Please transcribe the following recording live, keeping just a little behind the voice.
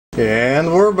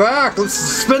And we're back! Let's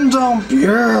spin jump!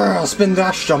 Yeah! Spin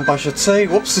dash jump, I should say.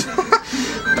 Whoops.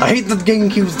 I hate the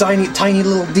GameCube's tiny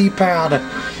little D-pad.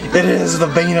 It is the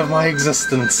bane of my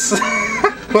existence.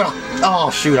 Well, oh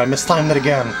shoot, I mistimed it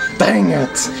again. Dang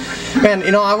it! Man,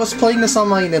 you know, I was playing this on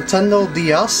my Nintendo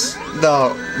DS,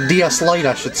 the DS Lite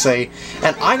I should say,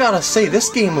 and I gotta say, this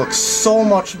game looks so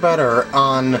much better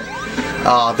on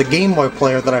the Game Boy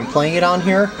player that I'm playing it on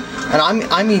here. And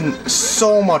I mean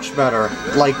so much better,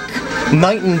 like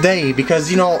night and day,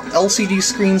 because, you know, LCD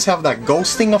screens have that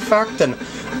ghosting effect, and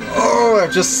oh,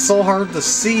 it's just so hard to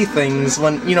see things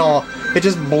when, you know, it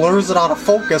just blurs it out of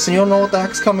focus and you don't know what the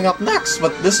heck's coming up next.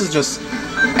 But this is just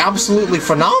absolutely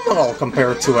phenomenal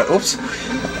compared to it. Oops.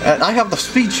 And I have the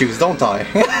speed shoes, don't I?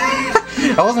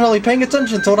 I wasn't really paying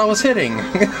attention to what I was hitting.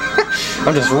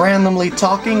 I'm just randomly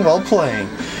talking while playing.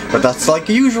 But that's like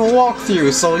a usual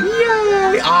walkthrough, so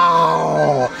yay!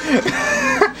 Ow!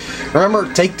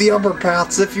 Remember, take the upper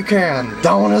paths if you can.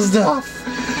 Down is death.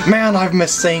 Man, I've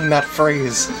missed saying that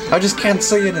phrase. I just can't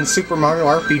say it in Super Mario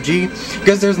RPG,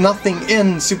 because there's nothing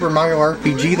in Super Mario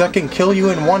RPG that can kill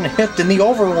you in one hit in the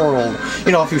overworld.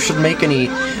 You know, if you should make any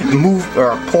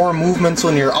poor movements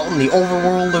when you're out in the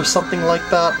overworld or something like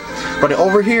that. But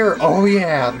over here, oh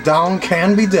yeah, down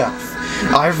can be death.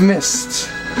 I've missed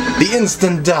the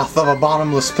instant death of a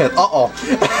bottomless pit. Uh-oh.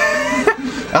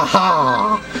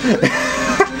 Aha!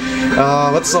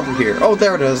 What's over here? Oh,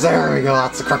 there it is. There we go.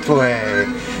 That's the correct way.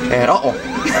 And uh-oh.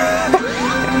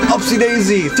 Upsy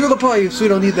daisy! Through the pipes! We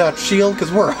don't need that shield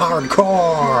because we're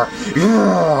hardcore!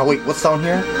 Yeah! Wait, what's down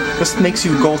here? This makes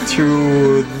you go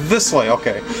through this way.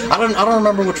 Okay. I don't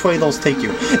remember which way those take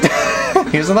you.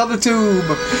 Here's another tube!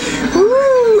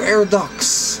 Woo! Air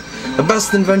ducts! The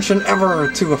best invention ever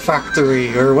to a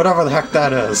factory, or whatever the heck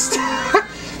that is.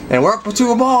 And we're up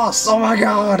to a boss! Oh my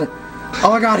god!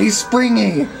 Oh my god, he's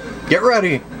springy! Get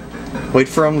ready! Wait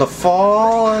for him to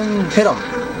fall and hit him.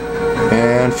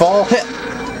 And fall, hit!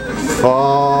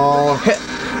 Fall, hit!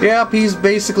 Yep, he's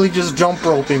basically just jump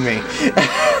roping me.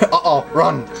 Uh-oh,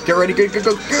 run! Get ready, go, go,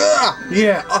 go!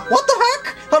 Yeah! What the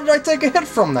heck? How did I take a hit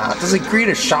from that? Does it create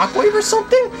a shockwave or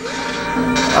something?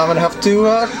 I'm gonna have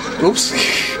to, oops.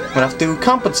 I'm gonna have to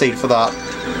compensate for that.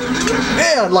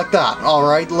 Yeah, like that.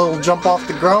 Alright, a little jump off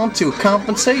the ground to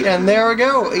compensate, and there we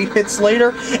go. 8 hits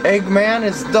later, Eggman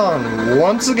is done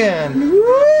once again.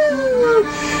 Woo!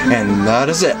 And that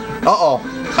is it. Uh-oh.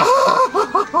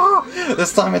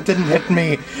 This time it didn't hit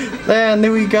me. And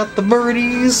then we got the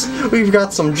birdies, we've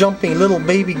got some jumping little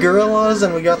baby gorillas,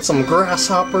 and we got some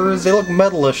grasshoppers. They look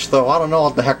metalish though, I don't know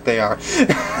what the heck they are.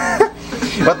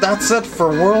 But that's it for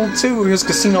World 2. Here's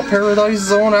Casino Paradise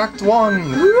Zone Act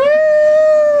 1. Woo!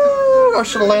 I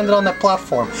should have landed on that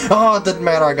platform. Oh, it didn't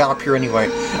matter, I got up here anyway.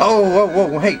 Oh, whoa,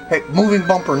 whoa, hey, moving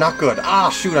bumper, not good. Ah,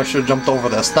 shoot, I should have jumped over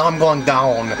this. Now I'm going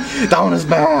down. Down is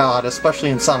bad, especially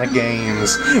in Sonic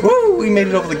games. Woo, we made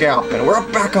it over the gap, and we're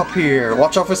back up here.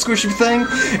 Watch out for the squishy thing.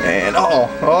 And,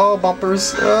 oh,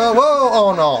 bumpers. Whoa,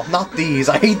 oh no, not these.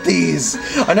 I hate these.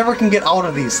 I never can get out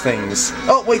of these things.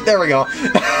 Oh, wait, there we go.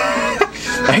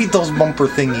 I hate those bumper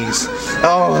thingies.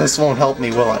 Oh, this won't help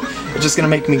me, will it? It's just gonna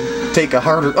make me take a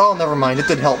harder... Oh, never mind, it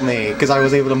did help me, because I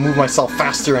was able to move myself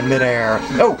faster in midair.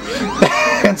 Oh!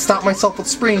 And stop myself with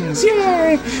springs.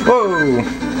 Yay! Whoa!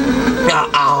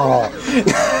 Ow!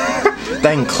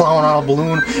 Dang clown on a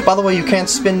balloon. By the way, you can't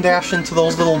spin dash into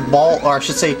those little balls, or I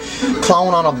should say,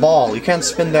 clown on a ball. You can't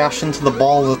spin dash into the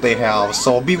balls that they have,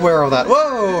 so beware of that.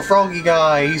 Whoa! Froggy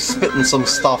guy, he's spitting some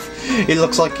stuff. He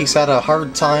looks like he's had a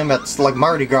hard time at, like,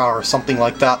 Mardi Gras or something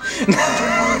like that.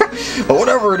 But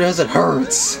whatever it is, it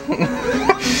hurts.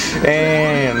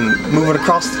 And moving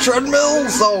across the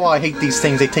treadmills. Oh, I hate these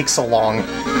things. They take so long.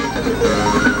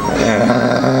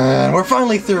 And we're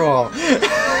finally through them.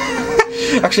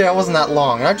 Actually, that wasn't that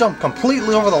long. I jumped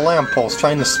completely over the lamppost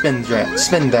trying to spin dash.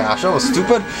 That was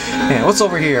stupid. And what's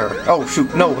over here? Oh,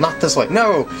 shoot. No, not this way.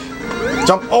 No!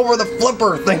 Jump over the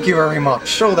flipper! Thank you very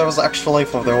much. Oh, there was extra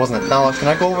life over there, wasn't it? Now, can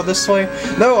I go over this way?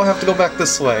 No, I have to go back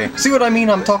this way. See what I mean?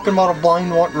 I'm talking about a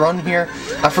blind run here.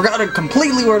 I forgot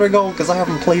completely where to go because I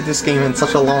haven't played this game in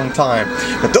such a long time.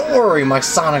 But don't worry, my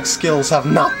Sonic skills have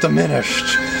not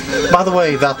diminished. By the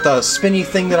way, that spinny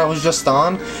thing that I was just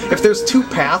on, if there's 2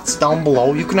 paths down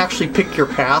below, you can actually pick your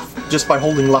path just by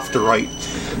holding left or right.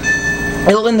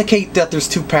 It'll indicate that there's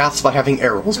 2 paths by having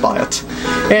arrows by it.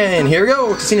 And here we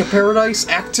go, Casino Paradise,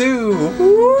 Act 2!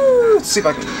 Woo! Let's see if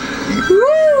I can...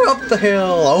 Woo! Up the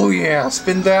hill! Oh yeah,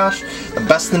 spin dash, the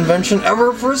best invention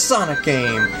ever for a Sonic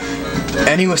game.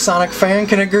 Any Sonic fan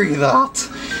can agree that.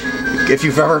 If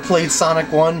you've ever played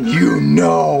Sonic 1, you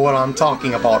know what I'm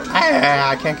talking about.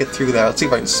 I can't get through that. Let's see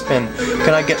if I can spin.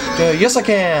 Can I get... yes, I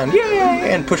can! Yay!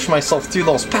 And push myself through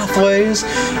those pathways,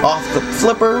 off the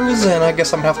flippers, and I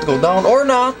guess I'm gonna have to go down, or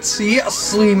not!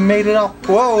 Yes, we made it up!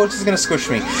 Whoa, this is gonna squish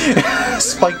me.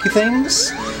 Spiky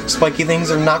things. Spiky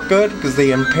things are not good, because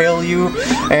they impale you,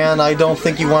 and I don't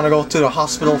think you want to go to the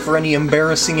hospital for any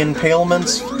embarrassing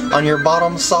impalements on your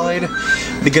bottom side,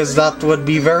 because that would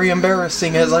be very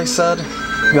embarrassing, as I said.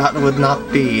 That would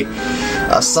not be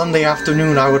a Sunday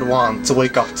afternoon I would want to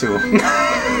wake up to.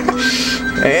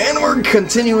 And we're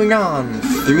continuing on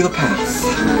through the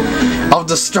path of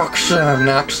destruction.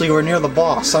 Actually, we're near the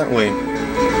boss, aren't we?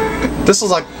 This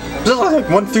was like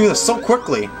went through this so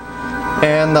quickly.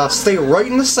 And stay right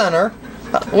in the center.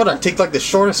 What, I take like the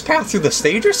shortest path through the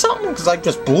stage or something? Because I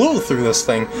just blew through this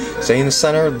thing. Stay in the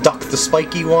center, duck the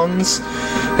spiky ones,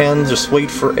 and just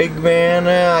wait for Eggman.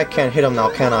 I can't hit him now,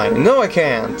 can I? No, I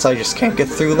can't. I just can't get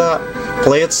through that.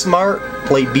 Play it smart.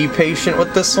 Be patient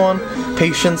with this one.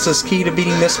 Patience is key to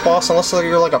beating this boss, unless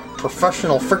you're like a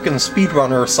professional freaking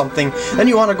speedrunner or something, and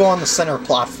you want to go on the center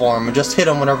platform and just hit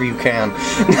him whenever you can.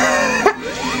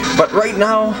 But right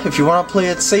now, if you want to play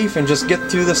it safe and just get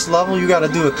through this level, you gotta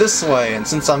do it this way, and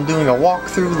since I'm doing a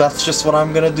walkthrough, that's just what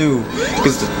I'm gonna do.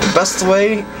 Because the best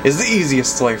way is the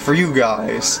easiest way for you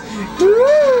guys.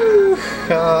 Woo!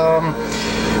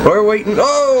 We're waiting.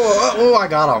 Oh, I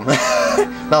got him.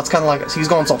 Now it's kind of like, he's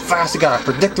going so fast, you gotta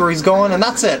predict where he's going, and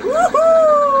that's it.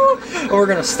 Woohoo! We're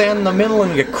gonna stand in the middle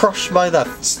and get crushed by that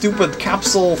stupid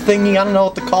capsule thingy, I don't know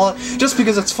what to call it, just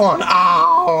because it's fun.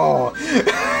 Ow!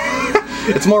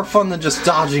 It's more fun than just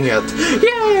dodging it.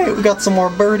 Yay! We got some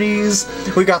more birdies.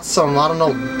 We got some, I don't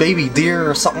know, baby deer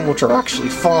or something, which are actually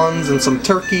fawns, and some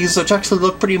turkeys, which actually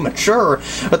look pretty mature,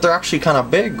 but they're actually kind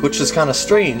of big, which is kind of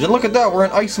strange. And look at that, we're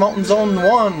in Ice Mountain Zone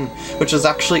 1, which is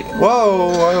actually... Whoa,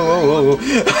 whoa, whoa, whoa.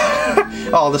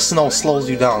 Oh, the snow slows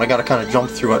you down. I gotta kind of jump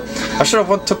through it. I should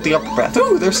have took the upper path.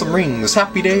 Ooh, there's some rings.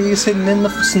 Happy days hidden in the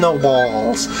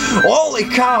snowballs. Holy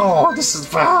cow! This is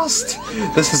fast.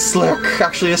 This is slick.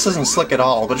 Actually, this isn't slick at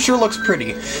all, but it sure looks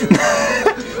pretty.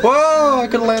 Whoa! I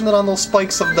could have landed on those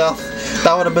spikes of death.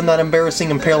 That would have been that embarrassing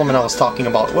impalement I was talking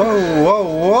about. Whoa, whoa,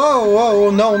 whoa, whoa!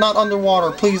 No, not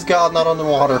underwater. Please, God, not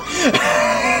underwater.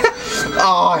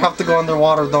 Oh, I have to go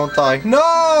underwater, don't I?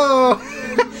 No!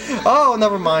 Oh,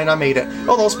 never mind, I made it.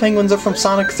 Oh, those penguins are from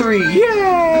Sonic 3.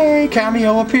 Yay!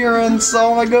 Cameo appearance!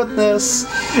 Oh my goodness!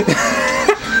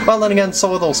 Well, then again,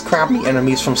 so are those crabby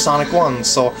enemies from Sonic 1,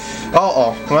 so...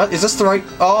 What? Is this the right...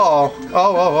 Oh,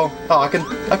 I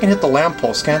can hit the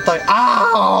lamppost, can't I?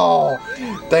 Ow!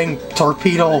 Dang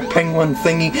torpedo penguin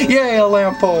thingy. Yay, a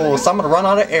lamppost! I'm gonna run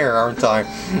out of air, aren't I?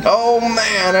 Oh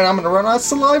man, and I'm gonna run out of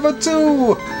saliva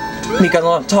too! Because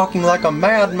I'm talking like a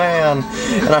madman,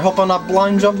 and I hope I'm not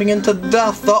blind jumping into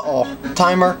death. Uh-oh.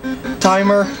 Timer.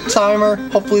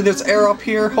 Hopefully there's air up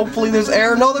here. Hopefully there's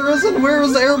air. No, there isn't. Where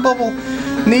is the air bubble?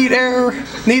 Need air.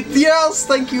 Yes,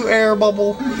 thank you, air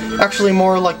bubble. Actually,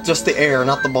 more like just the air,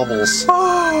 not the bubbles.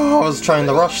 Oh, I was trying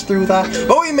to rush through that.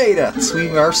 But we made it.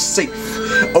 We are safe.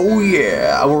 Oh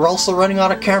yeah. We're also running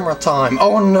out of camera time.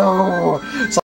 Oh no. So